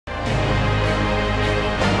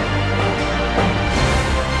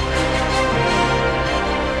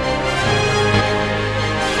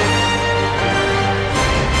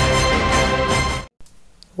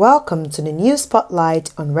Welcome to the News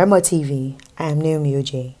Spotlight on Remo TV. I am Naomi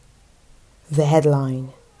Oje. The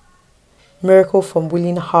headline: Miracle from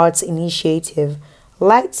Willing Hearts Initiative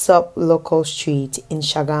lights up local street in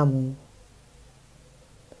Sagamu.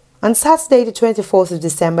 On Saturday, the 24th of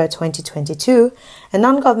December 2022, a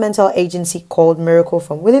non-governmental agency called Miracle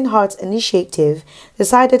from Willing Hearts Initiative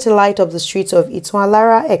decided to light up the streets of Itun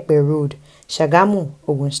Alara-Epe Road, Sagamu,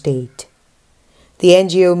 Ogun State. The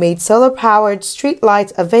NGO made solar-powered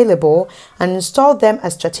streetlights available and installed them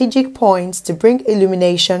at strategic points to bring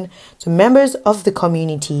illumination to members of the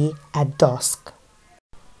community at dusk.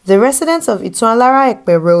 The residents of Itun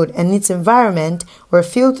Alara-Epe Road and its environment were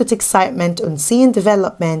filled with excitement on seeing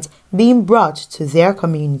development being brought to their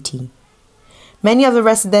community. Many of the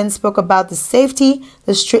residents spoke about the safety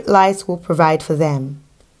the streetlights will provide for them.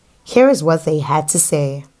 Here is what they had to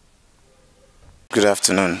say. Good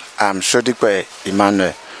afternoon. I'm Shodikwe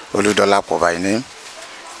Emmanuel Oludolapo by name,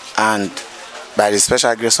 and by the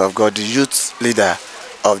special grace of God, the youth leader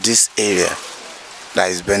of this area that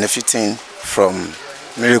is benefiting from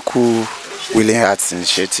Miracle Willing Hearts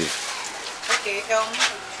Initiative. Okay,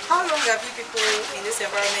 how long have you people in this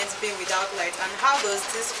environment been without light, and how does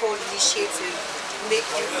this whole initiative make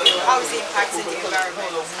you feel? How is it impacting the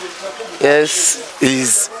environment? Yes,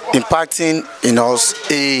 it's impacting in us.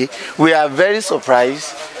 We are very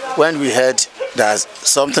surprised when we heard that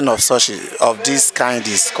something of this kind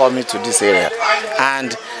is coming to this area,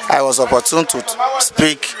 and I was opportune to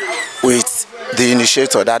speak with the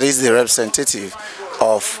initiator, that is the representative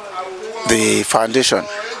of the foundation,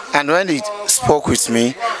 and when he spoke with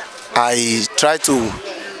me, I tried to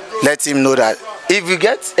let him know that if you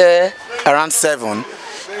get around 7,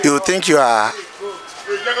 you think you are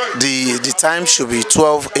the time should be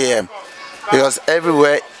 12 a.m. because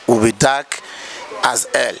everywhere will be dark as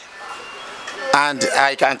hell. And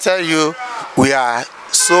I can tell you, we are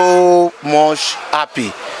so much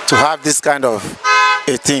happy to have this kind of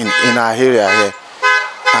a thing in our area here.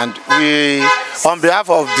 And we, on behalf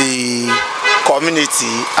of the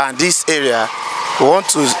community and this area, we want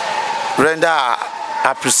to render our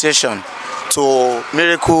appreciation to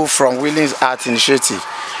Miracle from Willing Hearts Initiative,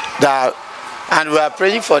 and we are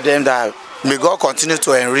praying for them that may God continue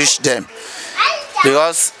to enrich them,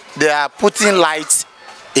 because they are putting light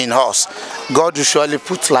in us. God will surely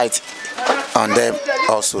put light on them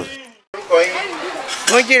also.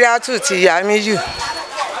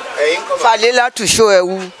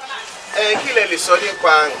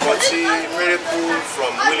 Miracle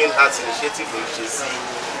from Willing Hearts Initiative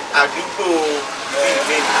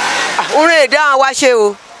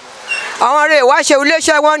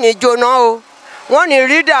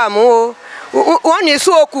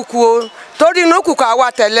torí inú kùkù àwa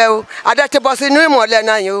tẹ̀lé o adẹ́tí bọ́ sí inú ìmọ̀lẹ̀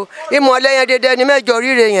náà yìí o ìmọ̀lẹ̀ yẹn dédé ní mẹ́jọ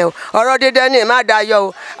ríre yẹn o ọ̀rọ̀ dédé ní má dayọ̀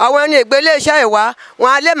o àwọn ẹni ìgbélé iṣẹ́ ìwà wọn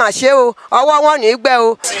á lè má ṣe o ọwọ́ wọn ní gbẹ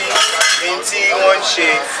o. tí wọ́n ń ṣe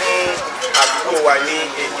fún àdúgbò wa ní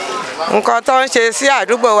èdè. nǹkan tó ń ṣe sí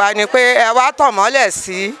àdúgbò wa ni pé ẹ wá tàn mọ́lẹ̀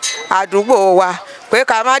sí àdúgbò wa pé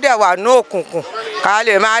ká má dẹ̀ wà ní òkùnkùn ká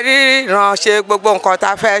lè máa rí ìránṣẹ́ gbogbo nǹkan tá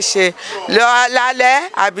a fẹ́ ṣe lálẹ́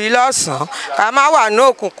àbí lọ́sàn-án ká má wà ní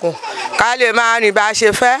òkùnkùn ká lè máa rìn bá a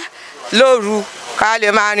ṣe fẹ́ lóru ká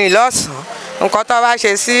lè máa rìn lọ́sàn-án nǹkan tó bá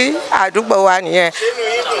ṣe sí àdúgbò wa nìyẹn.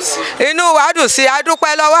 inú wa dùn sí a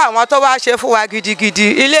dúpẹ́ lọ́wọ́ àwọn tó wá ṣe fún wa gidigidi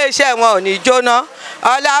iléeṣẹ́ wọn ò ní jóná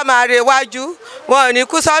ọlá máa re wájú wọn ò ní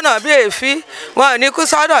kú sọ́nà bí èéfín wọn ò ní kú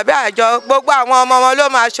sọ́nà bí àjọ gbogbo àwọn ọmọ wọn ló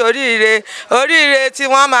máa ṣoríire oríire tí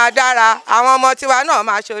wọ́n máa dára àwọn ọmọ tiwa náà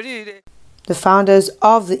máa ṣoríire. The founders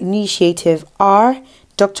of the initiative are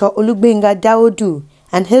Dr. Olugbenga Dawodu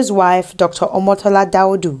and his wife Dr. Omotola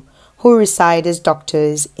Dawodu, who reside as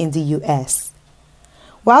doctors in the US.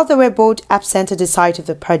 While they were both absent at the site of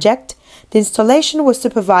the project, the installation was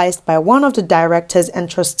supervised by one of the directors and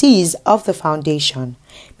trustees of the foundation,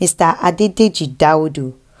 Mr. Adedeji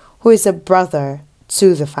Dawodu, who is a brother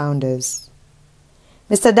to the founders.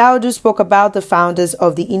 Mr. Dawodu spoke about the founders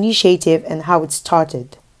of the initiative and how it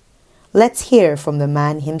started. Let's hear from the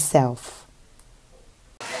man himself.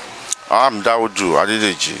 I'm Dawodu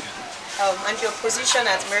Adedeji. And your position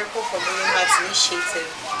at Miracle from Willing Hearts Initiative?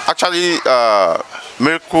 Actually,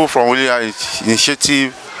 Miracle from Willing Hearts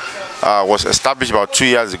Initiative was established about 2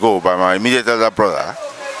 years ago by my immediate elder brother,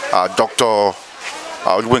 Dr.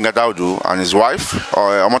 Olugbenga Dawodu, and his wife,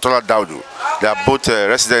 Omotola Dawodu. They are both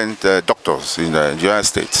resident doctors in the United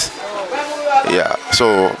States. Yeah.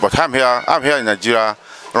 So, but I'm here in Nigeria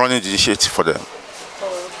running the initiative for them.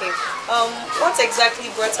 Oh, okay. What exactly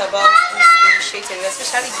brought about this initiative,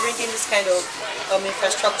 especially bringing this kind of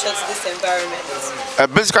infrastructure to this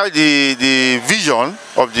environment? Basically, the vision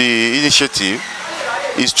of the initiative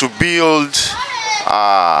is to build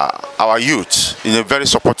our youth in a very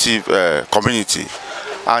supportive community.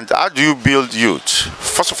 And how do you build youth?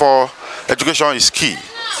 First of all, education is key.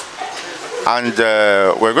 And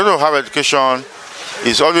we're going to have education.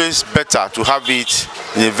 It's always better to have it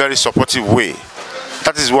in a very supportive way.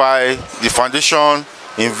 That is why the foundation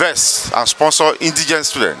invests and sponsors indigent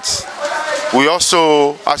students. We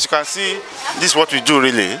also, as you can see, this is what we do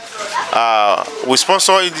really. We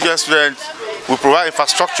sponsor indigent students, we provide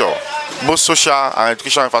infrastructure, both social and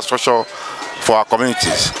educational infrastructure for our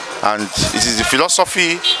communities. And it is the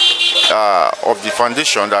philosophy of the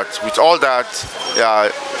foundation that with all that,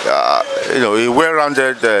 a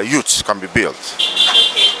well-rounded youth can be built.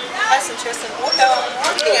 That's interesting.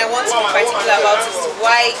 One thing I want to be particular about is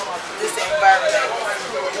why this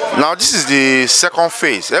environment. Now this is the second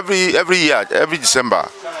phase. Every year, every December,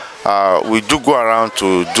 we do go around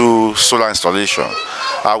to do solar installation.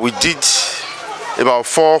 We did about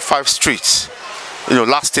 4 or 5 streets,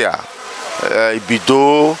 last year.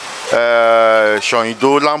 Ibido,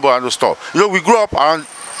 Shonido, Lambo, and those stuff. We grew up around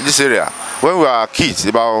this area when we were kids,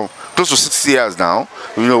 about close to 60 years now.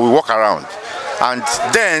 We walk around, and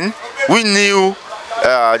then we knew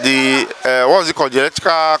what is it called? The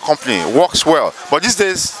electrical company works well, but these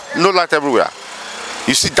days no light everywhere.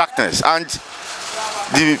 You see darkness, and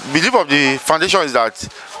the belief of the foundation is that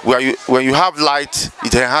when you have light,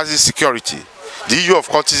 it enhances security. The issue of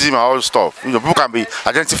cultism and all stuff, people can be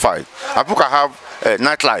identified, and people can have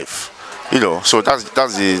nightlife. So that's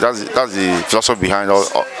the philosophy behind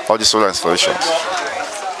all the solar installations.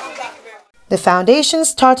 The foundation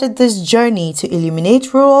started this journey to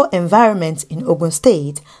illuminate rural environments in Ogun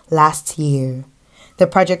State last year. The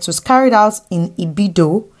project was carried out in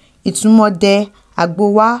Ibido, Itun Alara-Epe,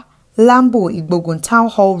 Lambo Igbogun Town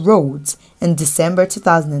Hall roads in December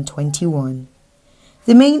 2021.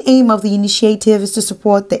 The main aim of the initiative is to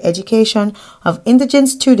support the education of indigent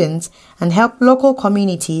students and help local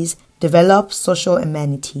communities develop social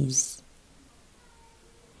amenities.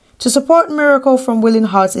 To support Miracle from Willing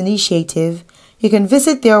Hearts initiative, you can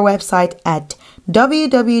visit their website at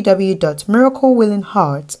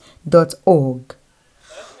www.miraclewillinghearts.org.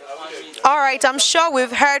 All right, I'm sure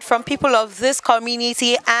we've heard from people of this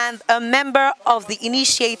community and a member of the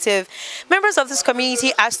initiative. Members of this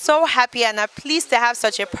community are so happy and are pleased to have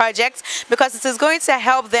such a project because it is going to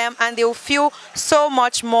help them and they will feel so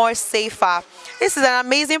much more safer. This is an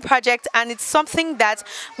amazing project and it's something that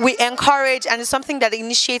we encourage and it's something that the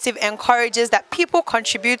initiative encourages that people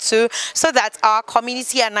contribute to so that our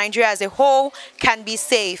community and Nigeria as a whole can be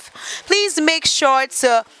safe. Please make sure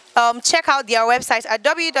to check out their website at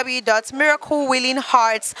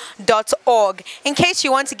www.miraclewillinghearts.org in case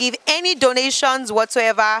you want to give any donations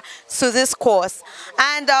whatsoever to this cause.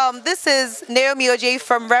 And this is Naomi Oj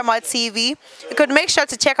from Rema TV. You could make sure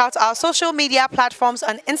to check out our social media platforms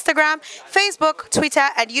on Instagram, Facebook, Twitter,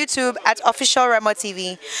 and YouTube at Official Rema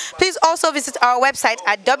TV. Please also visit our website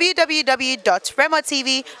at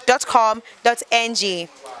www.rematv.com.ng.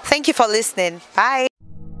 Thank you for listening. Bye.